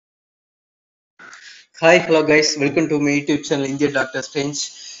Hi, hello guys, welcome to my YouTube channel India Dr. Strange.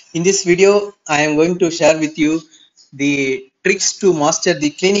 In this video, I am going to share with you the tricks to master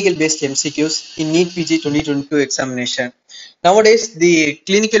the clinical based MCQs in Neet PG 2022 examination. Nowadays, the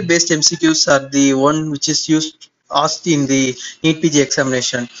clinical based MCQs are the one which is asked in the Neet PG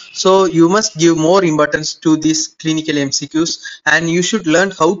examination. So you must give more importance to these clinical MCQs, and you should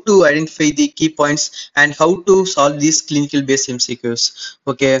learn how to identify the key points and how to solve these clinical based MCQs.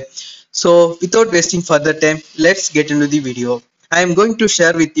 Okay. So without wasting further time, let's get into the video. I am going to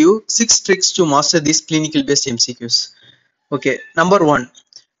share with you 6 tricks to master these clinical based MCQs. Okay, number 1.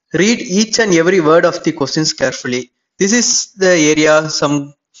 Read each and every word of the questions carefully. This is the area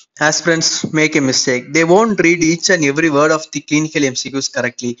some aspirants make a mistake. They won't read each and every word of the clinical MCQs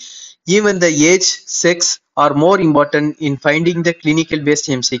correctly. Even the age, sex are more important in finding the clinical based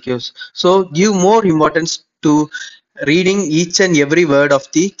MCQs. So give more importance to reading each and every word of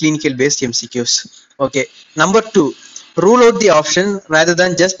the clinical based MCQs. Okay. Number 2. Rule out the option rather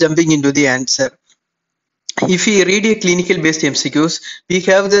than just jumping into the answer. If we read a clinical based MCQs, we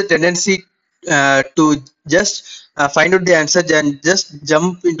have the tendency to just find out the answer and just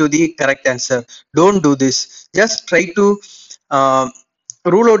jump into the correct answer. Don't do this. Just try to uh,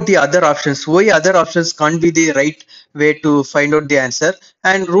 rule out the other options. Why other options can't be the right way to find out the answer,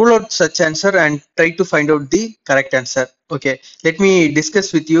 and rule out such answer and try to find out the correct answer. Okay, let me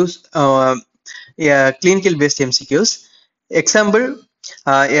discuss with you yeah, clinical based MCQs. Example,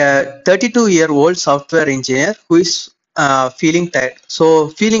 a 32-year-old software engineer who is feeling tired. So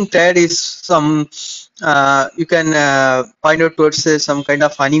feeling tired is some you can find out towards some kind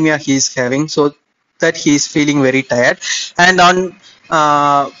of anemia he is having, so that he is feeling very tired. And on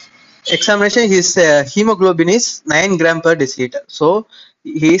examination, his hemoglobin is 9 gram per deciliter, so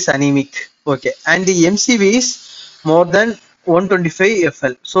he is anemic. Okay, and the MCV is more than 125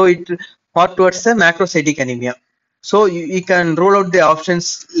 FL, so it more towards the macrocytic anemia. So you can roll out the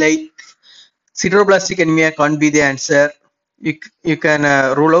options like sideroblastic anemia can't be the answer. You can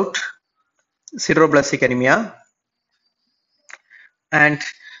rule out sideroblastic anemia, and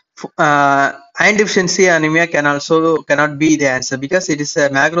iron deficiency anemia cannot be the answer because it is a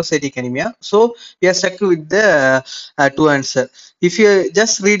macrocytic anemia. So we are stuck with the two answer. If you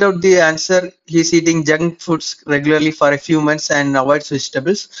just read out the answer, he's eating junk foods regularly for a few months and avoids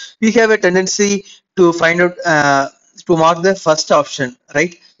vegetables, we have a tendency to find out to mark the first option,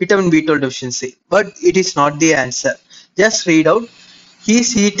 right? Vitamin B12 deficiency, but it is not the answer. Just read out,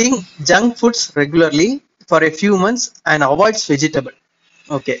 he's eating junk foods regularly for a few months and avoids vegetable.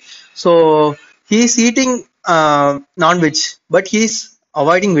 Okay, so he is eating non-veg, but he is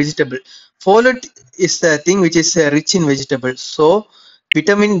avoiding vegetable. Folate is the thing which is rich in vegetables. So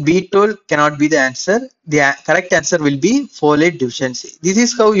vitamin B12 cannot be the answer. The correct answer will be folate deficiency. This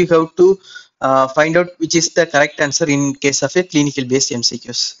is how you have to find out which is the correct answer in case of a clinical based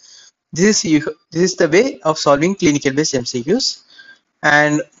MCQs. This is the way of solving clinical based MCQs.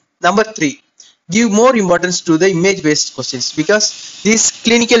 And number 3, give more importance to the image based questions, because these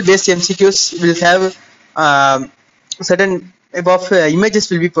clinical based MCQs will have certain type of images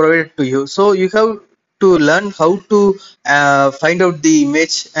will be provided to you. So you have to learn how to find out the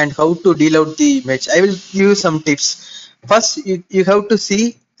image and how to deal out the image. I will give you some tips. First, you have to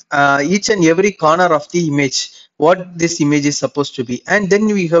see each and every corner of the image, what this image is supposed to be, and then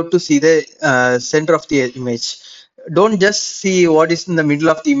we have to see the center of the image. Don't just see what is in the middle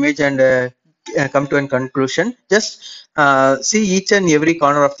of the image and come to a conclusion. Just see each and every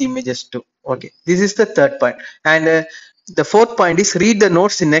corner of the images too. Okay, this is the third point. And the fourth point is read the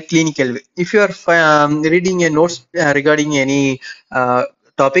notes in a clinical way. If you are reading a notes regarding any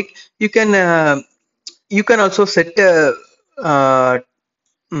topic, you can also set a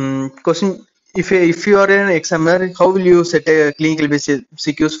question. If you are an examiner, how will you set a clinical based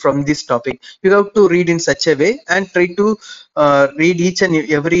CQs from this topic? You have to read in such a way and try to read each and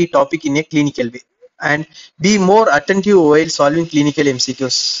every topic in a clinical way, and be more attentive while solving clinical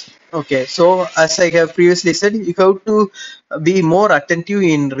MCQs. Okay, so as I have previously said, you have to be more attentive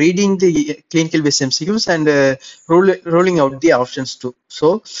in reading the clinical based MCQs and rolling out the options too.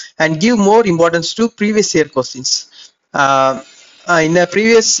 So, and give more importance to previous year questions. In the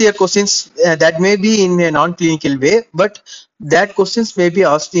previous year questions, that may be in a non-clinical way, but that questions may be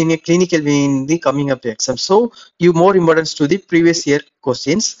asked in a clinical way in the coming up exam. So give more importance to the previous year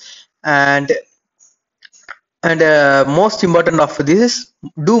questions. And most important of this is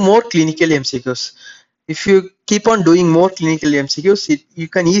do more clinical MCQs. If you keep on doing more clinical MCQs, you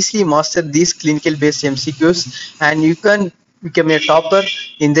can easily master these clinical based MCQs, and you can become a topper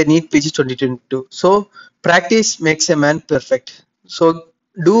in the NEET PG 2022. So practice makes a man perfect. So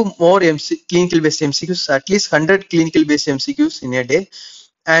do more clinical based MCQs, at least 100 clinical based MCQs in a day,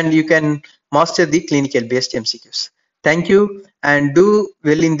 and you can master the clinical based MCQs. Thank you, and do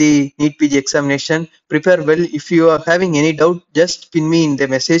well in the NEET PG examination. Prepare well. If you are having any doubt, just pin me in the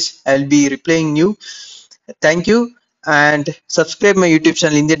message. I'll be replying you. Thank you, and subscribe my YouTube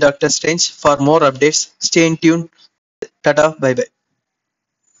channel India Dr. Strange for more updates. Stay in tune. Tata, bye bye.